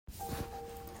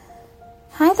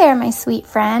Hi there, my sweet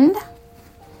friend.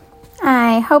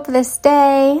 I hope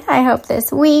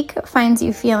this week finds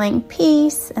you feeling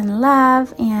peace and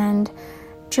love and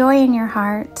joy in your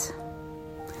heart.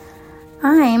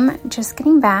 I'm just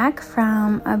getting back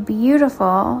from a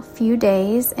beautiful few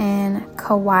days in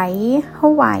Kauai,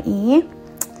 Hawaii.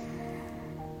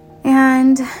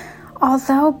 And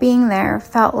although being there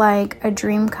felt like a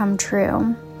dream come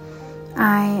true,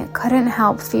 I couldn't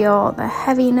help feel the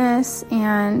heaviness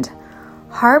and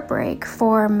heartbreak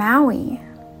for Maui.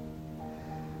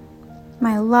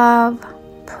 My love,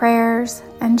 prayers,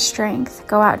 and strength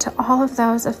go out to all of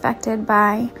those affected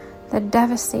by the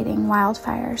devastating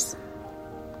wildfires.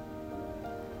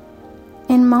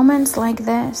 In moments like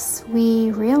this,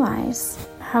 we realize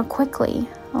how quickly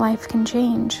life can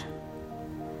change.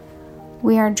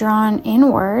 We are drawn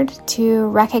inward to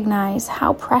recognize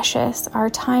how precious our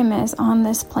time is on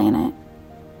this planet,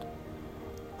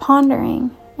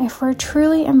 pondering if we're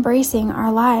truly embracing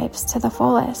our lives to the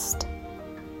fullest.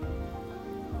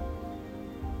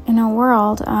 In a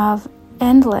world of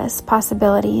endless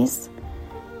possibilities,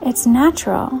 it's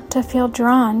natural to feel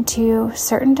drawn to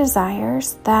certain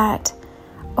desires that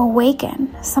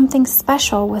awaken something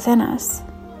special within us.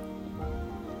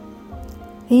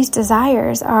 These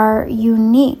desires are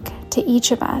unique to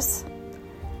each of us,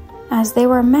 as they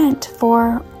were meant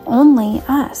for only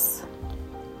us.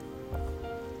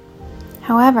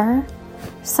 However,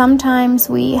 sometimes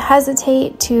we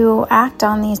hesitate to act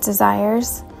on these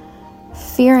desires,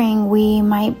 fearing we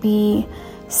might be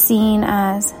seen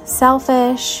as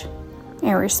selfish,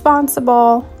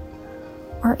 irresponsible,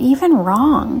 or even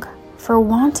wrong for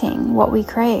wanting what we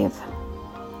crave.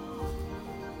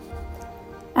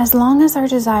 As long as our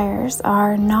desires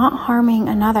are not harming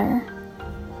another,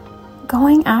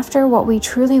 going after what we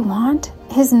truly want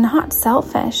is not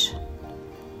selfish.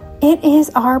 It is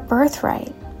our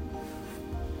birthright.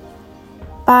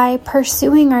 By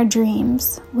pursuing our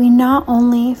dreams, we not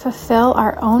only fulfill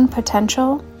our own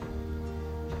potential,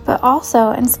 but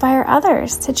also inspire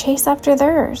others to chase after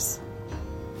theirs.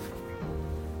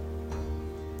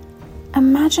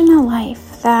 Imagine a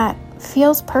life that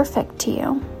feels perfect to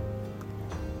you,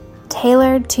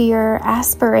 tailored to your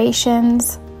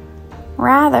aspirations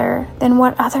rather than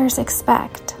what others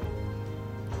expect.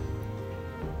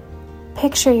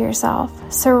 Picture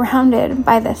yourself surrounded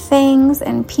by the things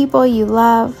and people you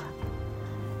love,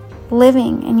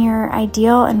 living in your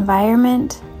ideal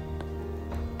environment,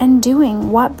 and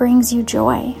doing what brings you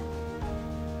joy.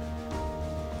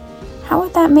 How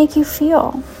would that make you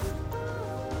feel?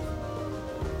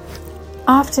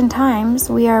 Oftentimes,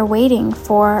 we are waiting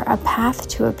for a path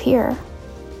to appear,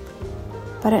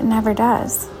 but it never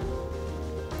does.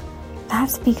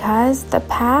 That's because the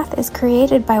path is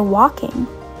created by walking,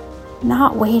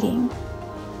 not waiting.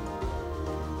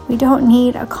 We don't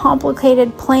need a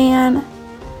complicated plan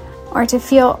or to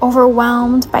feel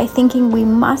overwhelmed by thinking we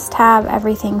must have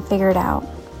everything figured out.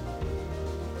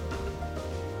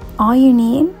 All you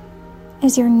need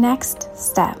is your next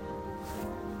step.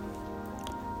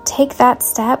 Take that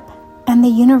step and the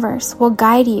universe will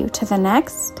guide you to the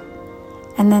next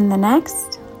and then the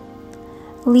next,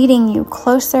 leading you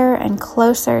closer and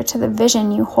closer to the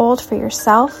vision you hold for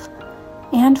yourself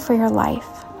and for your life.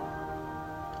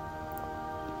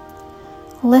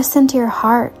 Listen to your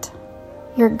heart,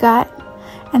 your gut,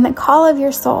 and the call of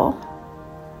your soul.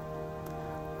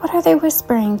 What are they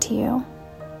whispering to you?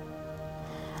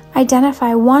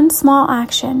 Identify one small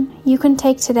action you can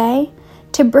take today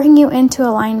to bring you into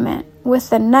alignment with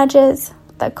the nudges,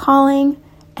 the calling,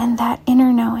 and that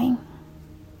inner knowing.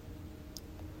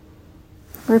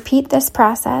 Repeat this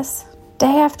process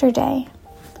day after day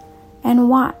and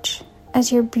watch as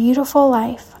your beautiful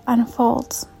life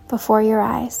unfolds before your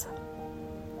eyes.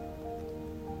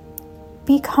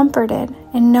 Be comforted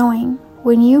in knowing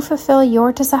when you fulfill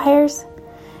your desires,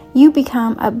 you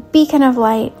become a beacon of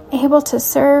light, able to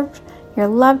serve your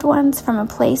loved ones from a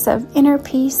place of inner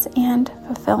peace and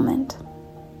fulfillment.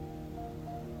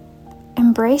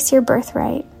 Embrace your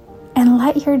birthright and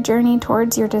let your journey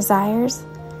towards your desires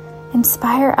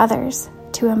inspire others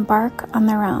to embark on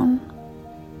their own.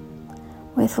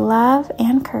 With love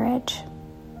and courage,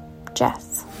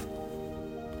 Jess.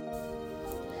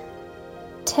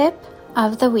 Tip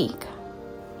of the week: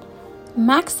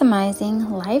 maximizing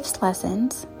life's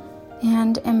lessons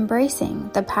and embracing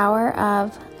the power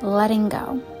of letting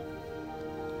go.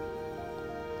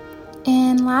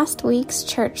 In last week's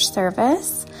church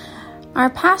service, our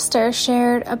pastor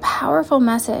shared a powerful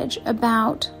message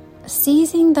about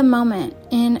seizing the moment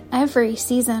in every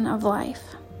season of life,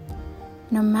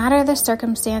 no matter the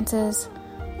circumstances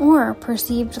or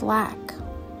perceived lack.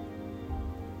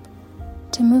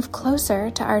 To to move closer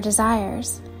to our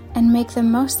desires and make the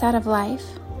most out of life,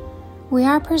 we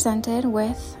are presented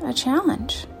with a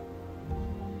challenge.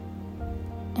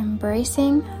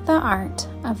 Embracing the art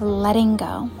of letting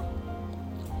go.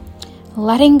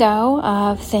 Letting go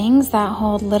of things that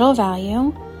hold little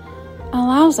value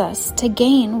allows us to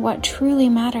gain what truly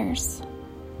matters.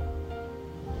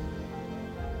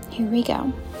 Here we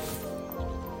go.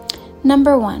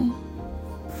 Number 1,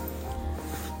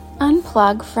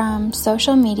 unplug from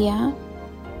social media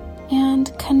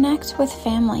and connect with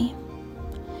family.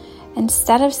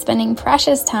 Instead of spending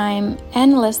precious time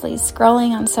endlessly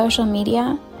scrolling on social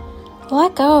media,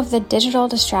 let go of the digital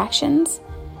distractions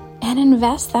and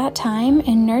invest that time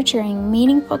in nurturing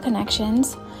meaningful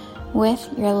connections with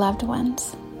your loved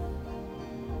ones.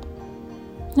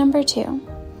 Number 2,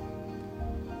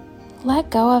 let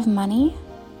go of money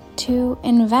to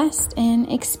invest in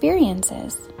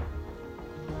experiences.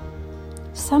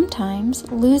 Sometimes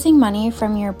losing money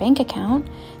from your bank account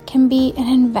can be an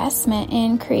investment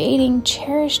in creating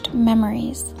cherished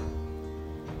memories.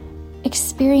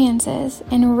 Experiences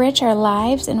enrich our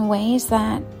lives in ways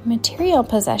that material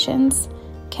possessions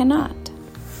cannot.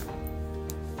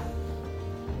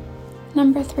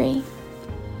 Number 3,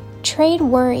 trade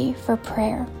worry for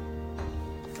prayer.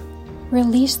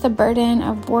 Release the burden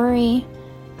of worry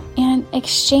and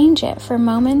exchange it for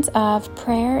moments of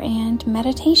prayer and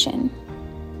meditation.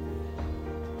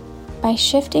 By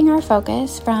shifting our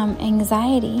focus from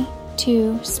anxiety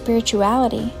to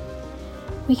spirituality,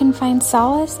 we can find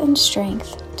solace and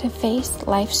strength to face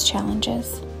life's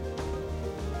challenges.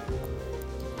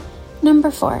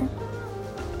 Number 4,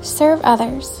 serve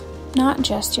others, not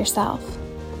just yourself.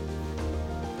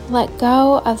 Let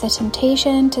go of the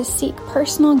temptation to seek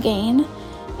personal gain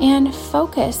and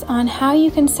focus on how you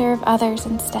can serve others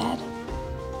instead.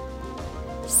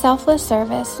 Selfless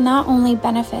service not only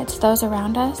benefits those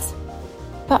around us,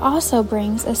 but also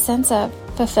brings a sense of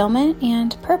fulfillment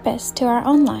and purpose to our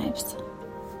own lives.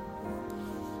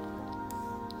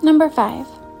 Number 5,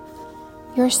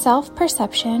 your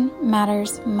self-perception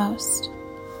matters most.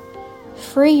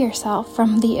 Free yourself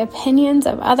from the opinions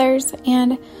of others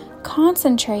and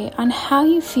concentrate on how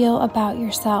you feel about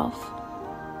yourself.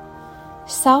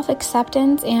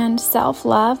 Self-acceptance and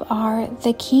self-love are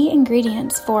the key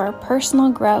ingredients for personal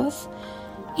growth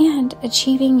and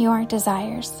achieving your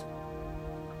desires.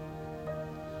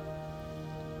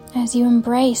 As you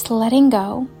embrace letting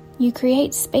go, you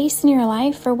create space in your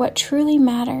life for what truly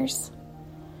matters,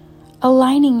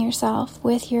 aligning yourself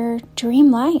with your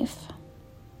dream life.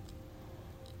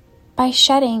 By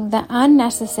shedding the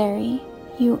unnecessary,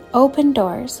 you open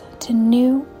doors to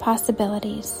new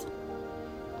possibilities.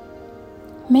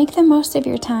 Make the most of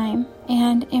your time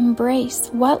and embrace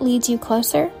what leads you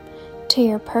closer to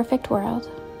your perfect world.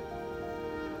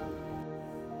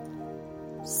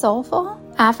 Soulful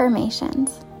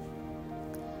affirmations.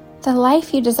 The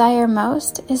life you desire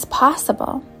most is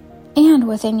possible and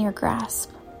within your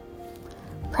grasp.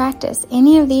 Practice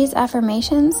any of these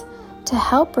affirmations to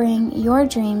help bring your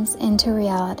dreams into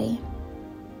reality.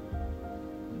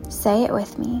 Say it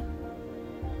with me.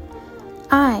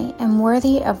 I am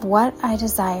worthy of what I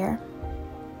desire.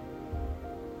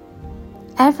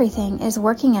 Everything is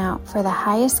working out for the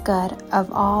highest good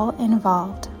of all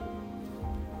involved.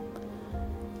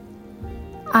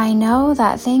 I know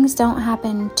that things don't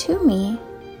happen to me,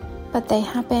 but they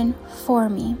happen for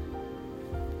me.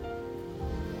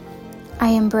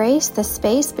 I embrace the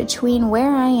space between where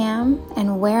I am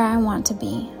and where I want to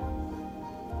be.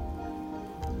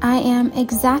 I am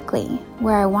exactly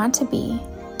where I want to be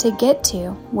to get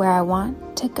to where I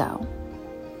want to go.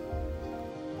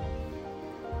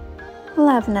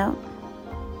 Love note.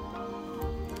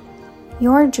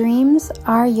 Your dreams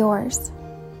are yours.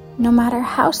 No matter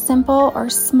how simple or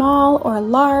small or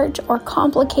large or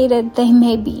complicated they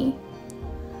may be.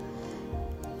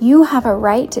 You have a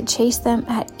right to chase them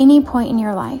at any point in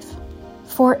your life,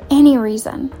 for any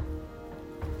reason.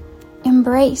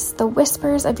 Embrace the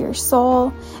whispers of your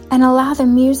soul and allow the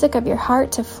music of your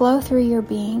heart to flow through your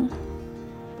being.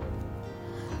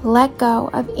 Let go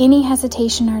of any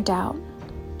hesitation or doubt.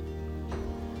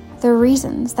 The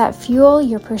reasons that fuel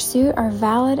your pursuit are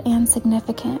valid and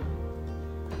significant.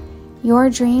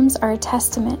 Your dreams are a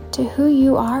testament to who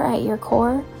you are at your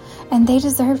core, and they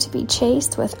deserve to be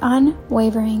chased with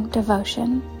unwavering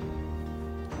devotion.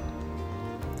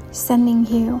 Sending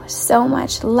you so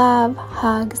much love,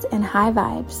 hugs, and high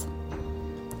vibes.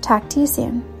 Talk to you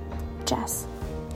soon. Jess.